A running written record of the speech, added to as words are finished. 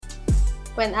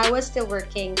When I was still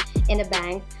working in a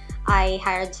bank, I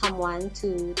hired someone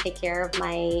to take care of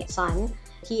my son.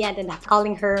 He ended up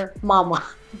calling her mama.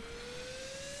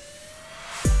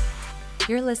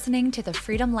 You're listening to the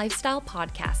Freedom Lifestyle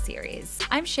podcast series.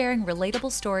 I'm sharing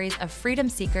relatable stories of freedom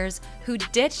seekers who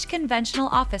ditched conventional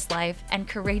office life and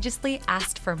courageously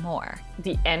asked for more.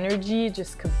 The energy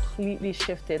just completely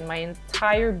shifted. My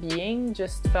entire being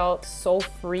just felt so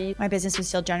free. My business was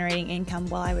still generating income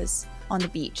while I was on the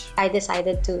beach. I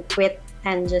decided to quit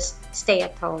and just stay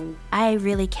at home. I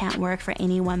really can't work for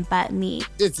anyone but me.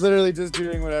 It's literally just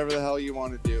doing whatever the hell you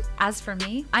want to do. As for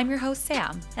me, I'm your host,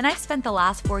 Sam, and I've spent the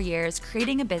last 4 years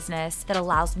creating a business that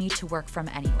allows me to work from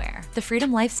anywhere. The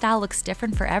freedom lifestyle looks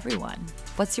different for everyone.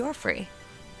 What's your free?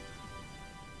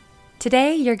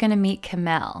 Today, you're going to meet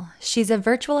Camille. She's a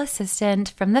virtual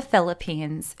assistant from the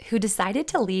Philippines who decided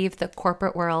to leave the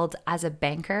corporate world as a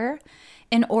banker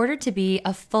in order to be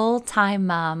a full-time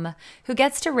mom who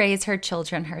gets to raise her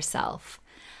children herself.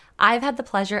 I've had the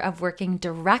pleasure of working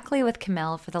directly with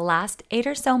Camille for the last 8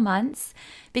 or so months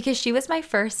because she was my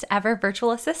first ever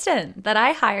virtual assistant that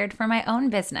I hired for my own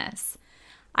business.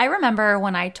 I remember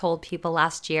when I told people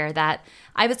last year that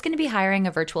I was going to be hiring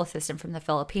a virtual assistant from the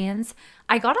Philippines,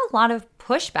 I got a lot of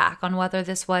pushback on whether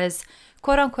this was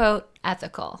quote unquote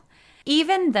ethical.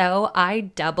 Even though I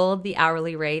doubled the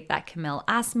hourly rate that Camille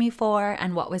asked me for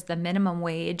and what was the minimum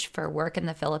wage for work in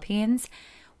the Philippines,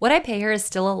 what I pay her is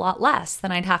still a lot less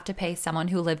than I'd have to pay someone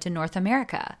who lived in North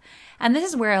America. And this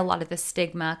is where a lot of the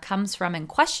stigma comes from in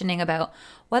questioning about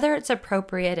whether it's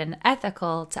appropriate and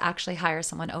ethical to actually hire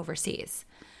someone overseas.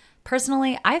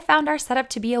 Personally, I found our setup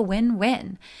to be a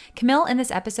win-win. Camille in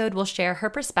this episode will share her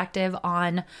perspective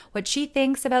on what she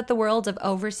thinks about the world of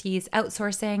overseas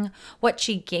outsourcing, what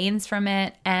she gains from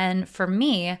it, and for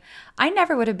me, I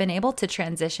never would have been able to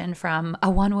transition from a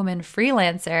one-woman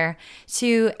freelancer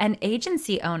to an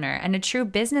agency owner and a true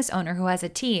business owner who has a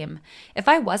team if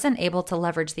I wasn't able to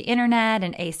leverage the internet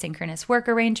and asynchronous work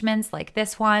arrangements like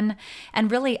this one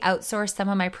and really outsource some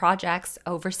of my projects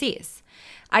overseas.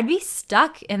 I'd be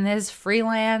stuck in this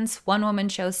freelance one-woman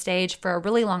show stage for a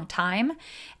really long time,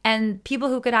 and people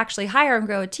who could actually hire and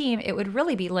grow a team, it would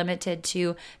really be limited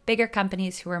to bigger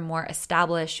companies who are more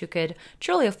established, who could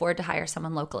truly afford to hire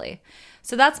someone locally.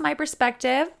 So that's my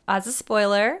perspective as a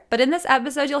spoiler, but in this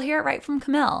episode, you'll hear it right from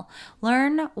Camille.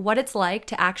 Learn what it's like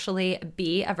to actually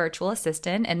be a virtual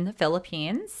assistant in the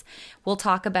Philippines. We'll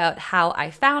talk about how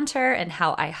I found her and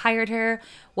how I hired her,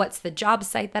 what's the job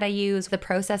site that I use, the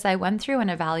process I went through in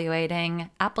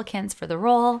evaluating applicants for the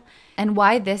role, and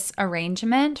why this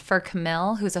arrangement for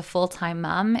Camille, who's a full-time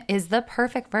mom, is the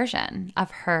perfect version of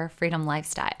her freedom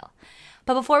lifestyle.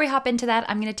 But before we hop into that,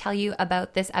 I'm going to tell you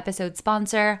about this episode's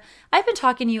sponsor. I've been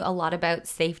talking to you a lot about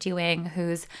SafetyWing,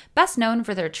 who's best known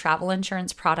for their travel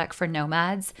insurance product for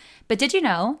nomads. But did you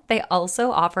know they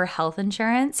also offer health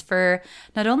insurance for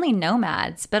not only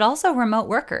nomads, but also remote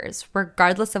workers,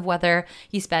 regardless of whether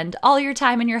you spend all your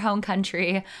time in your home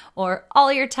country or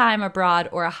all your time abroad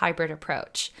or a hybrid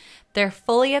approach. They're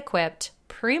fully equipped,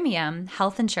 premium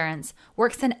health insurance,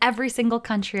 works in every single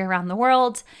country around the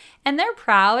world, and they're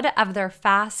proud of their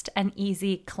fast and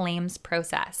easy claims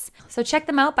process. So check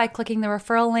them out by clicking the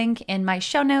referral link in my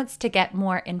show notes to get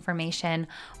more information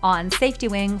on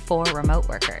SafetyWing for remote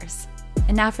workers.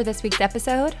 And now for this week's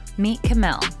episode, meet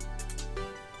Camille.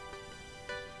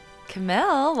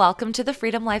 Camille, welcome to the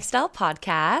Freedom Lifestyle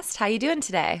Podcast. How you doing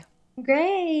today?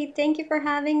 Great. Thank you for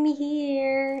having me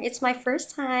here. It's my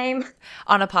first time.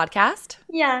 On a podcast?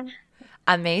 Yeah.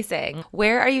 Amazing.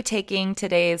 Where are you taking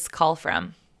today's call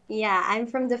from? Yeah, I'm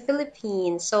from the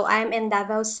Philippines. So I'm in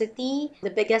Davao City, the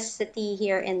biggest city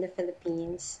here in the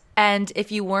Philippines. And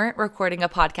if you weren't recording a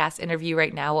podcast interview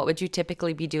right now, what would you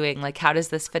typically be doing? Like, how does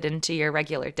this fit into your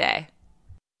regular day?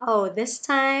 Oh, this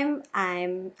time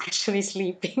I'm actually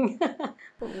sleeping.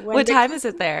 What time is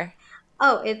it there?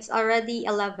 Oh, it's already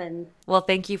 11. Well,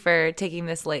 thank you for taking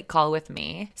this late call with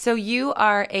me. So you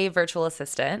are a virtual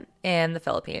assistant in the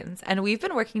Philippines, and we've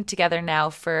been working together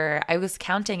now for, I was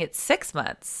counting, it's 6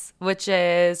 months, which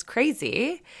is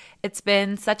crazy. It's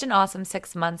been such an awesome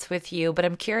 6 months with you, but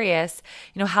I'm curious,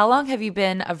 how long have you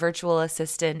been a virtual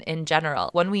assistant in general?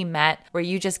 When we met, were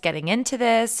you just getting into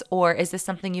this, or is this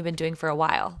something you've been doing for a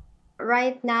while?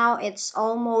 Right now, it's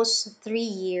almost 3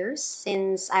 years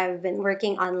since I've been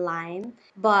working online,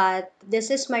 but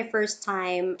this is my first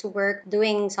time to work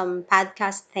doing some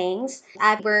podcast things.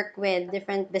 I've worked with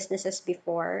different businesses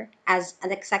before as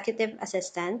an executive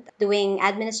assistant, doing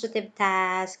administrative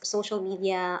tasks, social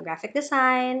media, graphic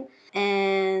design,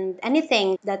 and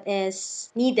anything that is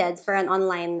needed for an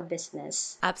online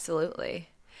business. Absolutely.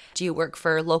 Do you work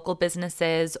for local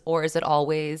businesses, or is it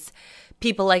always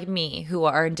people like me who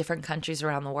are in different countries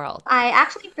around the world? I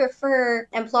actually prefer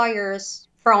employers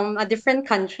from a different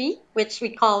country, which we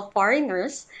call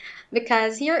foreigners,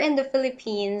 because here in the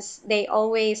Philippines, they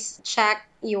always check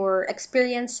your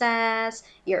experiences,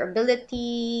 your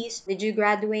abilities. Did you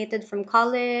graduated from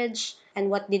college and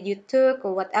what did you took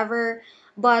or whatever.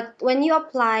 But when you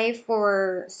apply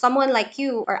for someone like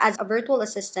you or as a virtual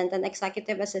assistant, an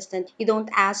executive assistant, you don't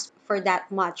ask for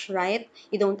that much, right?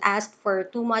 You don't ask for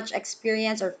too much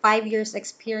experience or 5 years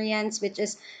experience, which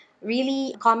is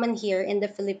really common here in the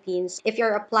Philippines. If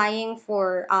you're applying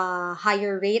for a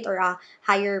higher rate or a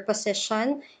higher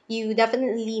position, you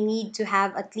definitely need to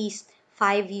have at least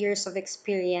 5 years of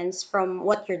experience from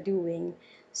what you're doing.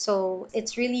 So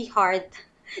it's really hard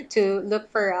to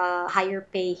look for a higher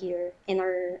pay here in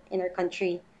our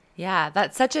country. Yeah,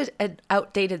 that's such an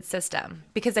outdated system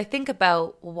because I think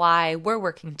about why we're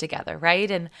working together, right?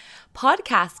 And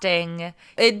podcasting,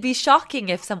 it'd be shocking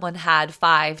if someone had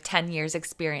 5, 10 years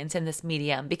experience in this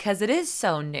medium because it is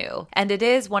so new. And it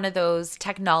is one of those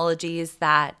technologies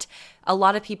that a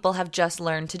lot of people have just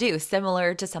learned to do,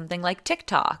 similar to something like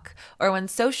TikTok or when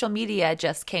social media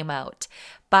just came out.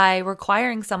 By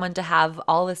requiring someone to have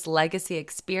all this legacy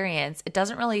experience, it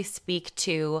doesn't really speak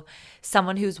to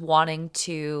someone who's wanting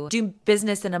to do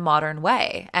business in a modern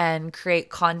way and create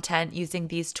content using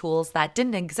these tools that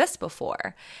didn't exist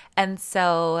before. And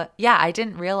so, yeah, I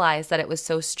didn't realize that it was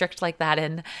so strict like that.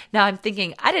 And now I'm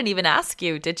thinking, I didn't even ask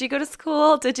you, did you go to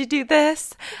school? Did you do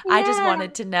this? Yeah. I just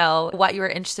wanted to know what you were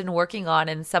interested in working on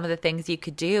and some of the things you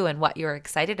could do and what you were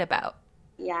excited about.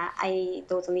 Yeah, I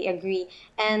totally agree.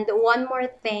 And one more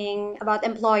thing about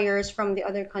employers from the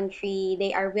other country,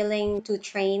 they are willing to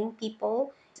train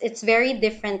people. It's very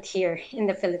different here in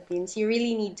the Philippines. You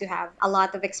really need to have a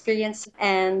lot of experience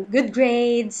and good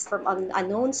grades from a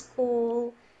known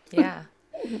school. Yeah.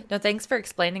 No, thanks for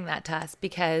explaining that to us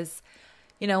because,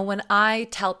 you know, when I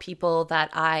tell people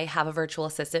that I have a virtual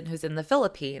assistant who's in the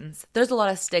Philippines, there's a lot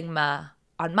of stigma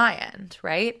on my end,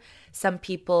 right? Some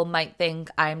people might think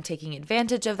I'm taking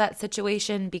advantage of that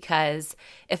situation because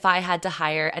if I had to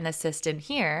hire an assistant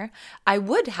here, I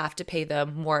would have to pay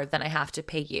them more than I have to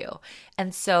pay you.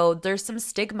 And so there's some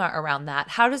stigma around that.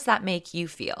 How does that make you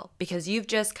feel? Because you've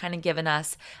just kind of given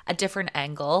us a different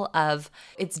angle of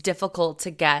it's difficult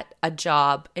to get a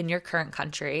job in your current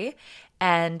country.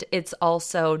 And it's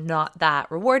also not that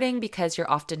rewarding because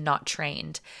you're often not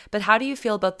trained. But how do you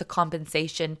feel about the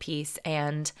compensation piece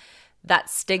and that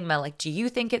stigma? Like, do you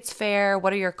think it's fair?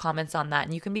 What are your comments on that?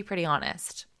 And you can be pretty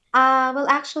honest. Well,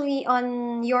 actually,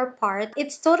 on your part,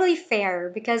 it's totally fair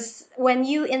because when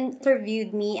you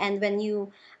interviewed me and when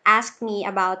you asked me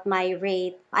about my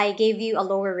rate, I gave you a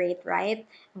lower rate, right?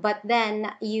 But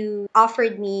then you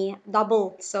offered me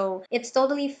double. So it's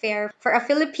totally fair for a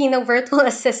Filipino virtual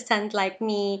assistant like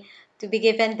me to be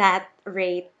given that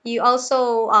rate. You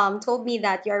also told me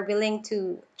that you're willing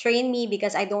to train me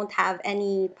because I don't have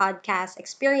any podcast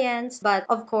experience. But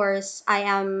of course, I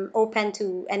am open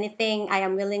to anything. I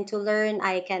am willing to learn.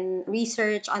 I can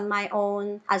research on my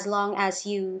own as long as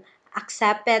you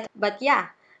accept it. But yeah,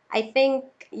 I think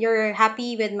you're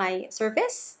happy with my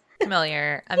service.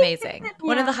 Familiar. Amazing. Yeah.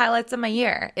 One of the highlights of my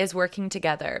year is working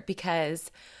together because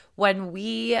when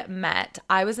we met,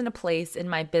 I was in a place in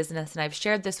my business, and I've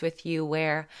shared this with you,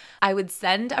 where I would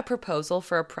send a proposal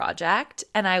for a project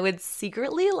and I would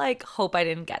secretly hope I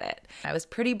didn't get it. I was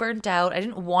pretty burnt out. I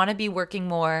didn't want to be working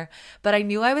more, but I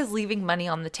knew I was leaving money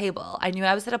on the table. I knew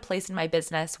I was at a place in my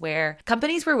business where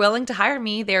companies were willing to hire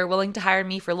me. They were willing to hire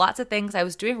me for lots of things. I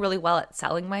was doing really well at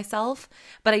selling myself,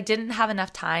 but I didn't have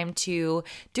enough time to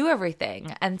do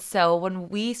everything. And so when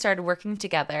we started working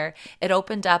together, it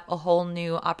opened up a whole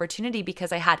new opportunity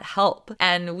because I had help.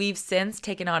 And we've since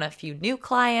taken on a few new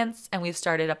clients and we've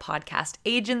started a podcast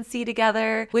agency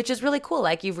together, which is really cool.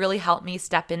 You've really helped me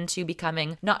step into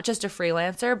becoming not just a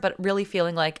freelancer, but really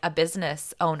feeling like a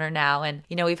business owner now. And,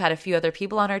 we've had a few other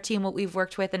people on our team what we've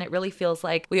worked with, and it really feels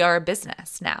like we are a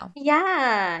business now.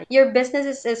 Yeah, your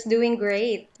business is doing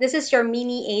great. This is your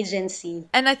mini agency.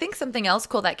 And I think something else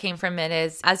cool that came from it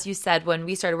is, as you said, when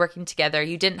we started working together,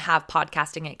 you didn't have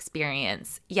podcasting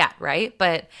experience yet, right?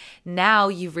 But now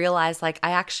you've realized I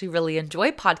actually really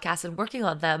enjoy podcasts and working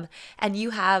on them. And you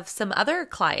have some other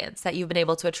clients that you've been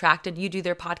able to attract and you do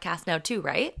their podcast now too,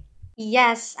 right?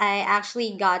 Yes, I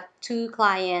actually got 2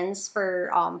 clients for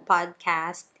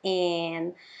podcast,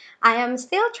 and I am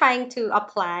still trying to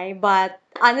apply, but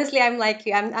honestly, I'm like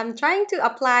you. I'm trying to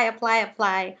apply,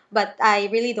 but I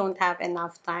really don't have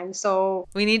enough time. So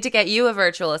we need to get you a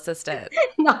virtual assistant.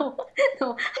 no,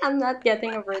 No, I'm not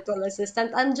getting a virtual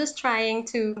assistant. I'm just trying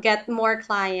to get more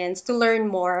clients to learn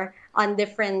more on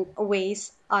different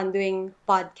ways on doing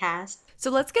podcasts. So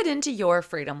let's get into your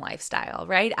freedom lifestyle,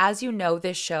 right? As you know,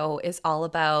 this show is all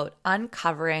about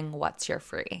uncovering what's your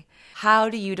free. How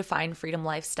do you define freedom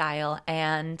lifestyle?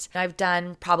 And I've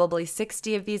done probably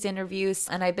 60 of these interviews,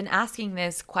 and I've been asking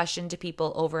this question to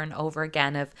people over and over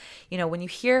again of, when you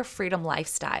hear freedom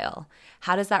lifestyle,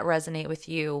 how does that resonate with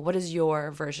you? What is your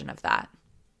version of that?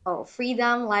 Oh,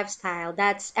 freedom lifestyle.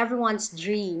 That's everyone's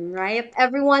dream, right?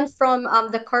 Everyone from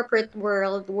the corporate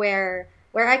world where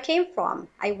I came from.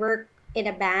 I worked in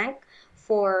a bank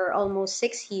for almost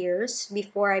 6 years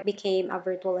before I became a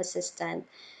virtual assistant.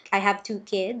 I have two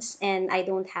kids and I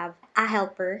don't have a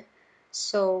helper.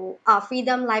 So,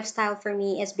 freedom lifestyle for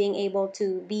me is being able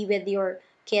to be with your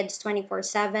kids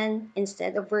 24/7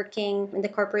 instead of working in the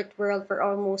corporate world for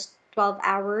almost 12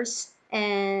 hours.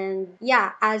 And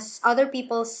yeah, as other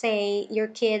people say, your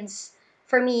kids,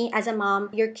 for me as a mom,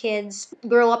 your kids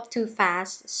grow up too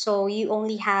fast. So you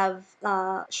only have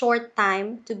a short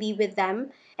time to be with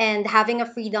them. And having a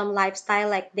freedom lifestyle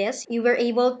like this, you were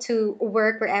able to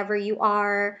work wherever you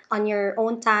are on your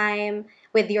own time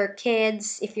with your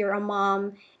kids. If you're a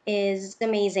mom, is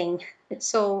amazing.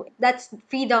 So that's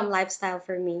freedom lifestyle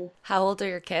for me. How old are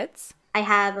your kids? I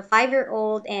have a 5-year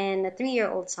old and a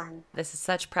 3-year-old son. This is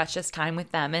such precious time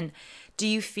with them. And do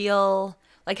you feel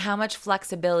like how much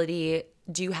flexibility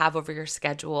do you have over your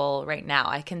schedule right now?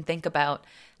 I can think about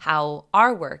how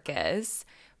our work is,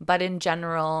 but in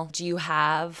general, do you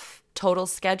have total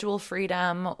schedule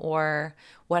freedom, or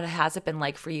what has it been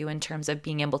like for you in terms of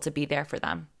being able to be there for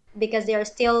them? Because they are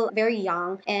still very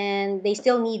young and they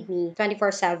still need me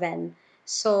 24/7.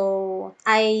 So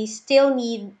I still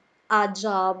need a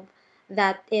job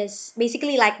that is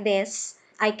basically like this.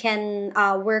 I can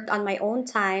work on my own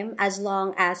time as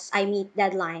long as I meet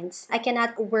deadlines. I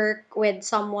cannot work with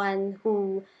someone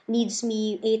who needs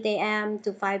me 8 a.m.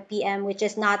 to 5 p.m., which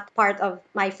is not part of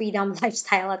my freedom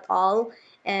lifestyle at all.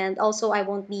 And also, I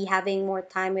won't be having more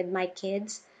time with my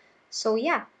kids. So,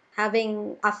 yeah,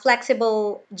 having a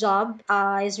flexible job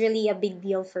is really a big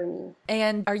deal for me.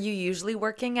 And are you usually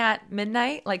working at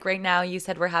midnight? Like right now, you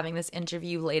said we're having this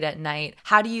interview late at night.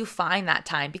 How do you find that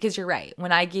time? Because you're right.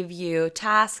 When I give you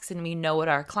tasks and we know what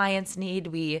our clients need,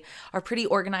 we are pretty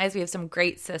organized. We have some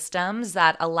great systems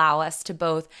that allow us to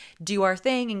both do our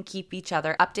thing and keep each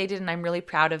other updated. And I'm really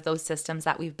proud of those systems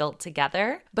that we've built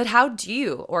together. But how do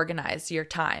you organize your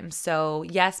time? So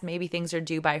yes, maybe things are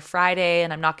due by Friday,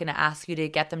 and I'm not going to ask you to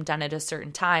get them done at a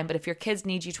certain time. But if your kids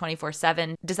need you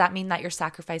 24/7, does that mean that you're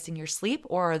sacrificing your sleep,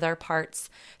 or are there parts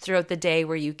throughout the day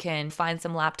where you can find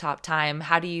some laptop time?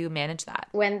 How do you manage that?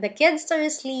 When the kids are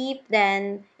asleep,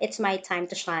 then it's my time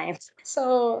to shine.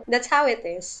 So that's how it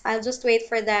is. I'll just wait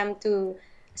for them to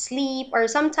sleep, or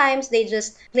sometimes they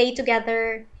just play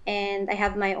together and I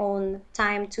have my own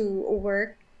time to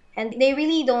work. And they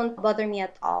really don't bother me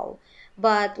at all.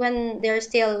 But when they're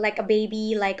still like a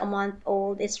baby, like a month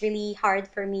old, it's really hard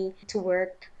for me to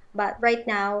work. But right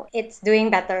now, it's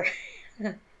doing better.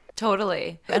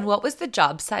 Totally. And what was the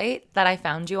job site that I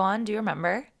found you on? Do you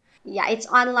remember? Yeah, it's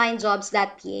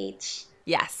onlinejobs.ph.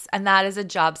 Yes. And that is a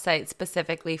job site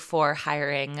specifically for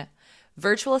hiring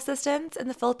virtual assistants in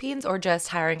the Philippines, or just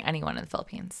hiring anyone in the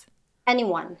Philippines?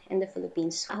 Anyone in the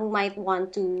Philippines who might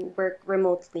want to work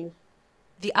remotely.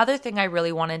 The other thing I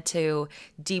really wanted to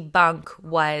debunk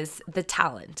was the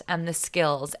talent and the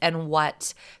skills and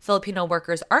what Filipino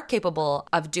workers are capable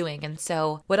of doing. And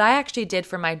so what I actually did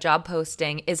for my job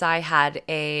posting is I had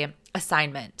a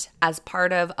assignment. As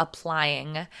part of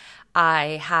applying,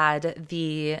 I had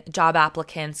the job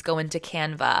applicants go into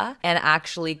Canva and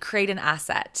actually create an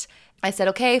asset. I said,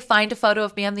 okay, find a photo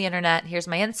of me on the internet. Here's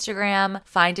my Instagram.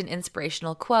 Find an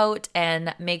inspirational quote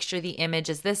and make sure the image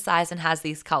is this size and has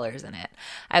these colors in it.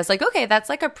 I was like, okay, that's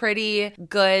like a pretty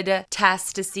good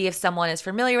test to see if someone is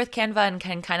familiar with Canva and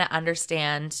can kind of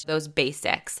understand those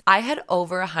basics. I had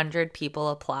over 100 people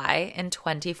apply in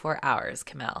 24 hours,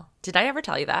 Camille. Did I ever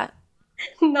tell you that?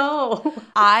 No.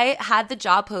 I had the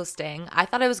job posting. I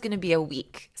thought it was going to be a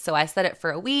week. So I set it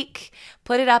for a week,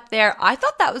 put it up there. I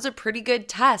thought that was a pretty good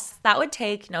test. That would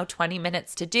take, 20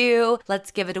 minutes to do.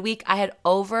 Let's give it a week. I had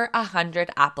over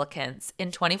 100 applicants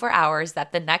in 24 hours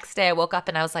that the next day I woke up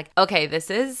and I was like, okay,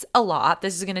 this is a lot.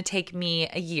 This is going to take me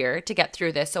a year to get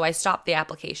through this. So I stopped the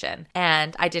application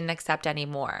and I didn't accept any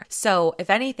more. So if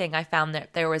anything, I found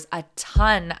that there was a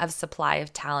ton of supply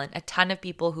of talent, a ton of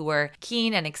people who were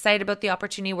keen and excited about the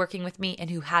opportunity working with me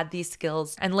and who had these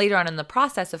skills. And later on in the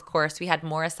process, of course, we had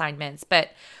more assignments. But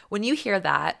when you hear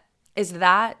that, Is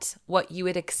that what you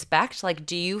would expect? Like,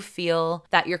 do you feel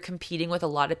that you're competing with a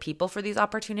lot of people for these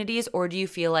opportunities, or do you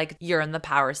feel like you're in the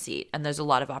power seat and there's a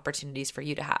lot of opportunities for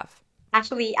you to have?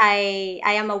 Actually, I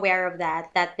am aware of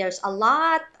that there's a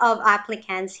lot of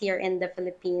applicants here in the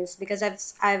Philippines because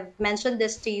I've mentioned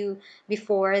this to you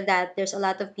before that there's a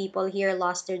lot of people here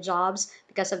lost their jobs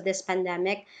because of this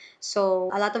pandemic. So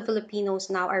a lot of Filipinos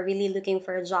now are really looking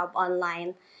for a job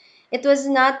online. It was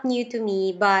not new to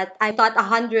me, but I thought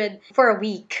 100 for a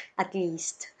week at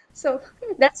least. So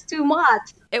that's too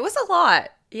much. It was a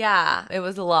lot. Yeah, it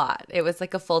was a lot. It was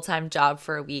like a full-time job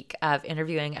for a week of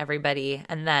interviewing everybody.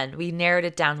 And then we narrowed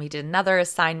it down. We did another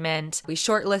assignment. We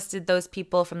shortlisted those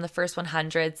people from the first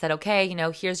 100, said, okay,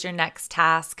 here's your next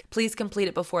task. Please complete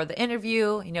it before the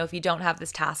interview. If you don't have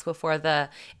this task before the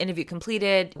interview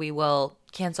completed, we will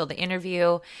cancel the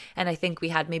interview. And I think we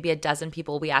had maybe a dozen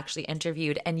people we actually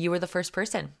interviewed, and you were the first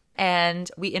person. And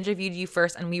we interviewed you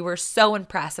first, and we were so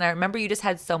impressed. And I remember you just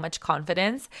had so much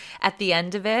confidence at the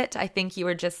end of it. I think you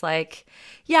were just like,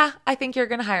 yeah, I think you're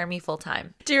going to hire me full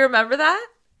time. Do you remember that?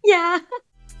 Yeah.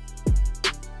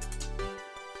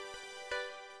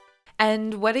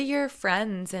 And what do your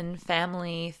friends and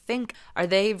family think? Are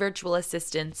they virtual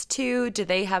assistants too? Do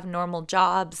they have normal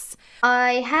jobs?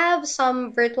 I have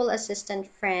some virtual assistant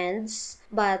friends,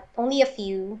 but only a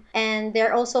few. And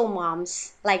they're also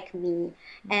moms like me.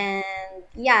 And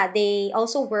yeah, they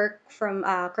also work from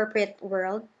a corporate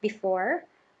world before,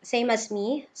 same as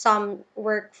me. Some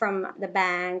work from the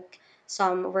bank,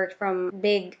 some work from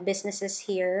big businesses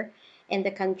here in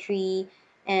the country.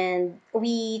 And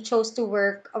we chose to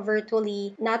work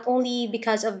virtually not only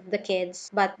because of the kids,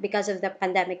 but because of the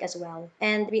pandemic as well.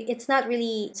 And it's not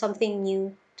really something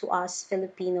new to us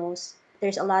Filipinos.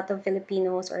 There's a lot of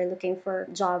Filipinos who are looking for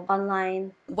a job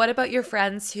online. What about your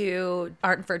friends who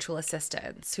aren't virtual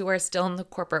assistants, who are still in the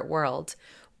corporate world?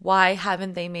 Why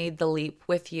haven't they made the leap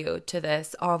with you to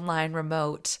this online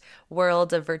remote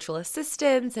world of virtual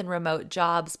assistants and remote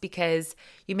jobs? Because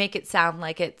you make it sound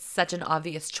like it's such an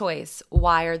obvious choice.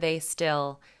 Why are they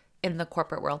still in the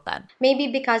corporate world then? Maybe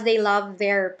because they love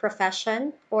their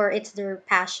profession or it's their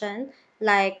passion.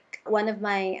 Like one of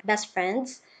my best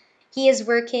friends, he is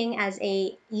working as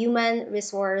a human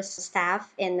resource staff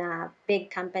in a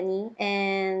big company,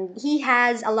 and he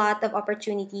has a lot of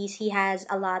opportunities. He has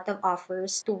a lot of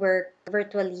offers to work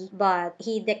virtually, but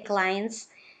he declines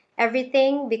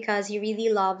everything because he really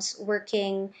loves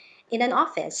working in an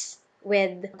office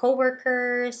with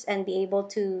coworkers and be able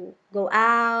to go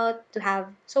out to have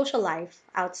social life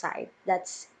outside.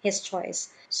 That's his choice.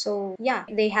 So yeah,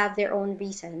 they have their own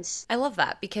reasons. I love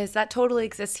that because that totally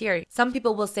exists here. Some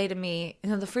people will say to me,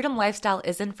 the freedom lifestyle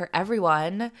isn't for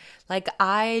everyone. Like,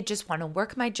 I just want to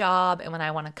work my job, and when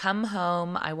I want to come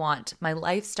home, I want my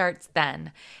life starts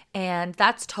then. And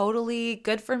that's totally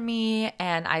good for me.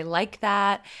 And I like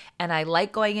that. And I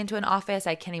like going into an office.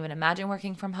 I can't even imagine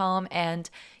working from home. And,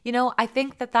 I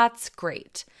think that that's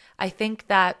great. I think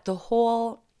that the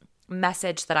whole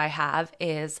message that I have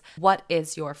is, what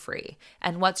is your free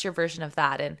and what's your version of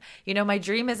that? And my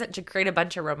dream isn't to create a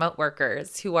bunch of remote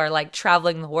workers who are like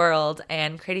traveling the world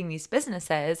and creating these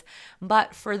businesses,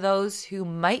 but for those who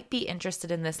might be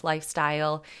interested in this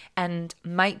lifestyle and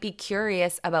might be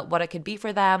curious about what it could be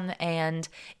for them and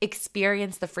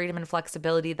experience the freedom and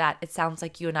flexibility that it sounds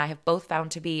like you and I have both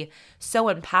found to be so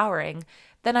empowering,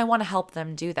 then I want to help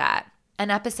them do that.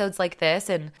 And episodes like this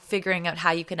and figuring out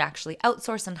how you can actually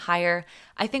outsource and hire,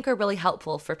 I think are really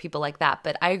helpful for people like that.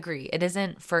 But I agree, it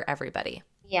isn't for everybody.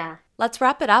 Yeah. Let's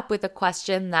wrap it up with a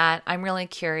question that I'm really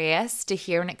curious to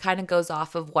hear, and it kind of goes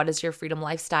off of what is your freedom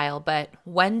lifestyle, but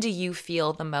when do you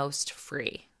feel the most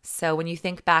free? So when you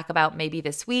think back about maybe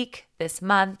this week, this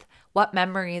month, what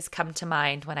memories come to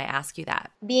mind when I ask you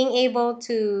that? Being able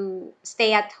to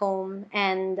stay at home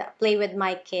and play with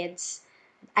my kids,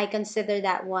 I consider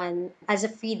that one as a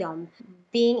freedom.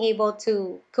 Being able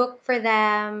to cook for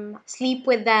them, sleep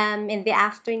with them in the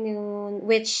afternoon,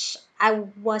 which I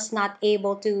was not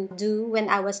able to do when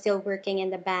I was still working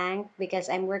in the bank because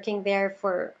I'm working there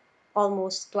for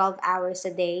almost 12 hours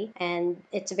a day and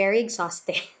it's very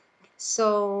exhausting.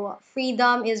 So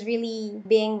freedom is really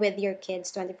being with your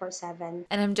kids 24/7.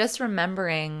 And I'm just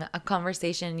remembering a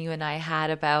conversation you and I had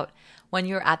about when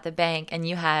you were at the bank and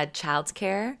you had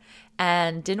childcare,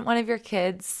 and didn't one of your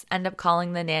kids end up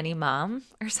calling the nanny mom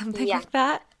or something Yeah. like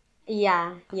that?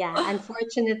 Yeah.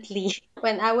 Unfortunately,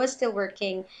 when I was still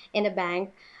working in a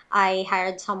bank, I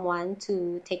hired someone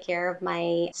to take care of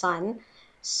my son.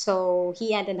 So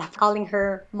he ended up calling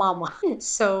her mama.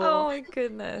 So Oh my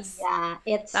goodness. yeah,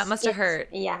 That must have hurt.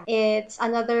 Yeah, it's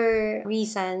another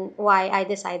reason why I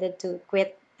decided to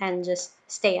quit and just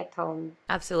stay at home.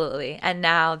 Absolutely. And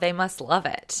now they must love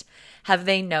it. Have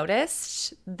they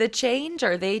noticed the change?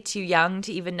 Are they too young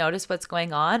to even notice what's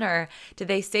going on? Or do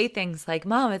they say things like,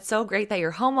 Mom, it's so great that you're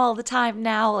home all the time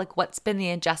now? Like, what's been the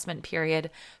adjustment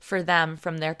period for them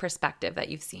from their perspective that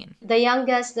you've seen? The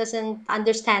youngest doesn't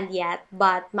understand yet,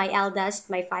 but my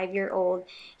eldest, my 5-year-old,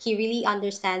 he really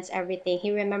understands everything. He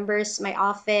remembers my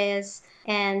office.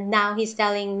 And now he's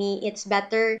telling me it's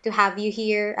better to have you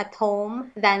here at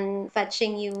home than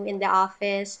fetching you in the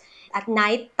office at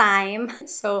night time.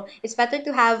 So it's better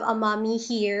to have a mommy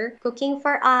here cooking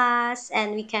for us,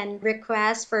 and we can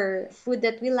request for food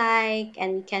that we like,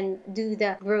 and we can do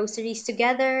the groceries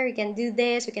together. We can do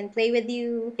this, we can play with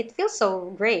you. It feels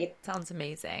so great. Sounds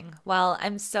amazing. Well,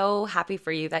 I'm so happy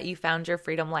for you that you found your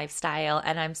freedom lifestyle,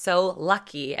 and I'm so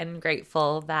lucky and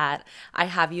grateful that I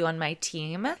have you on my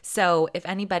team. So if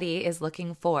anybody is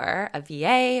looking for a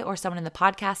VA or someone in the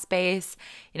podcast space,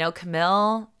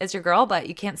 Camille is your girl, but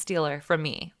you can't steal her from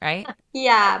me, right?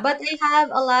 Yeah, but I have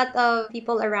a lot of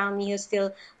people around me who's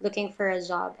still looking for a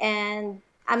job, and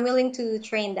I'm willing to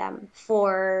train them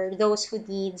for those who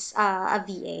needs a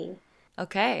VA.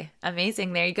 Okay,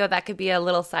 amazing. There you go. That could be a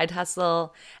little side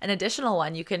hustle, an additional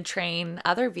one. You can train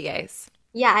other VAs.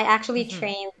 Yeah, I actually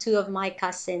trained 2 of my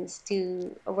cousins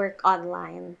to work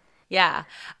online. Yeah,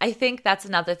 I think that's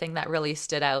another thing that really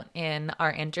stood out in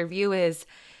our interview is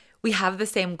we have the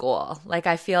same goal. Like,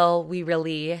 I feel we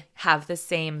really have the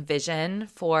same vision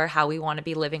for how we want to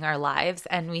be living our lives,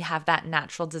 and we have that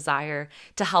natural desire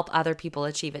to help other people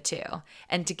achieve it too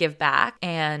and to give back.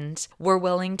 And we're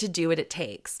willing to do what it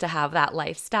takes to have that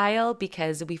lifestyle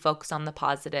because we focus on the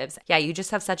positives. Yeah, you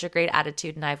just have such a great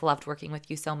attitude, and I've loved working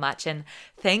with you so much. And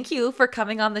thank you for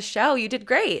coming on the show. You did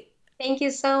great. Thank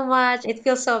you so much. It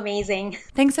feels so amazing.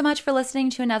 Thanks so much for listening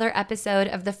to another episode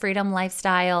of The Freedom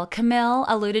Lifestyle. Camille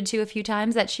alluded to a few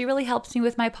times that she really helps me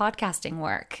with my podcasting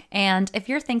work. And if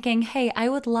you're thinking, hey, I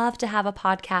would love to have a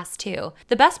podcast too,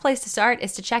 the best place to start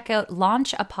is to check out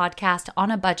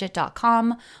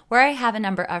launchapodcastonabudget.com, where I have a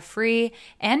number of free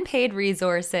and paid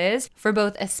resources for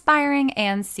both aspiring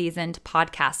and seasoned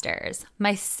podcasters.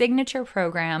 My signature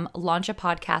program, Launch a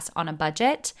Podcast on a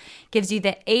Budget, gives you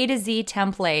the A to Z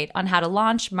template on how to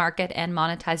launch, market, and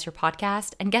monetize your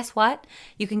podcast. And guess what?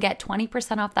 You can get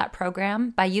 20% off that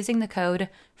program by using the code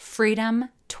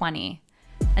FREEDOM20.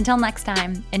 Until next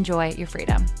time, enjoy your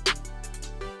freedom.